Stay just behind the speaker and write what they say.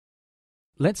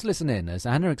Let's listen in as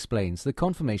Anna explains the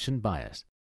confirmation bias.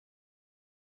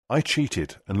 I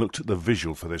cheated and looked at the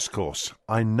visual for this course.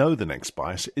 I know the next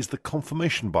bias is the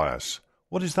confirmation bias.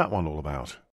 What is that one all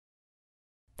about?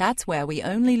 That's where we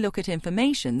only look at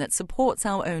information that supports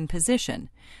our own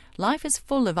position. Life is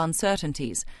full of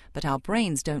uncertainties, but our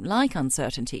brains don't like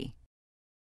uncertainty.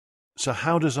 So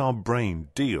how does our brain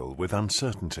deal with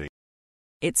uncertainty?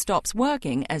 It stops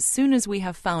working as soon as we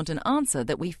have found an answer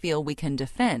that we feel we can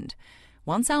defend.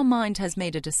 Once our mind has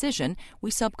made a decision, we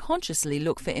subconsciously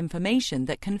look for information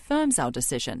that confirms our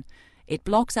decision. It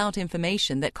blocks out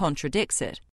information that contradicts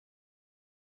it.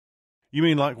 You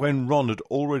mean like when Ron had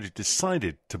already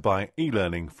decided to buy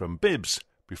eLearning from Bibs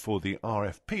before the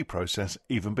RFP process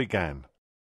even began?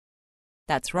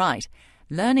 That's right.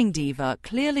 Learning Diva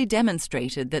clearly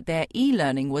demonstrated that their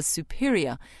e-learning was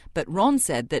superior, but Ron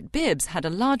said that Bibs had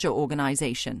a larger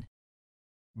organization.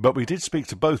 But we did speak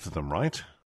to both of them, right?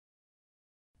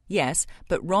 Yes,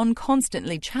 but Ron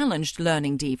constantly challenged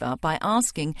Learning Diva by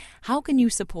asking, how can you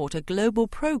support a global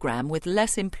program with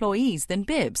less employees than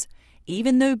Bibs,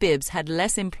 even though Bibs had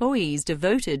less employees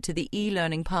devoted to the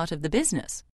e-learning part of the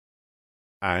business?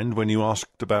 And when you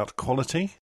asked about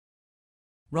quality?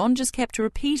 Ron just kept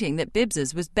repeating that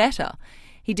Bibs's was better.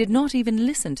 He did not even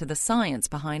listen to the science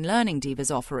behind Learning Diva's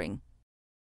offering.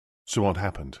 So what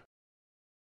happened?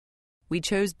 We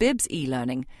chose Bibs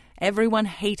e-learning. Everyone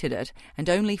hated it, and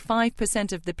only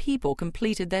 5% of the people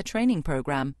completed their training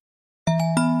program.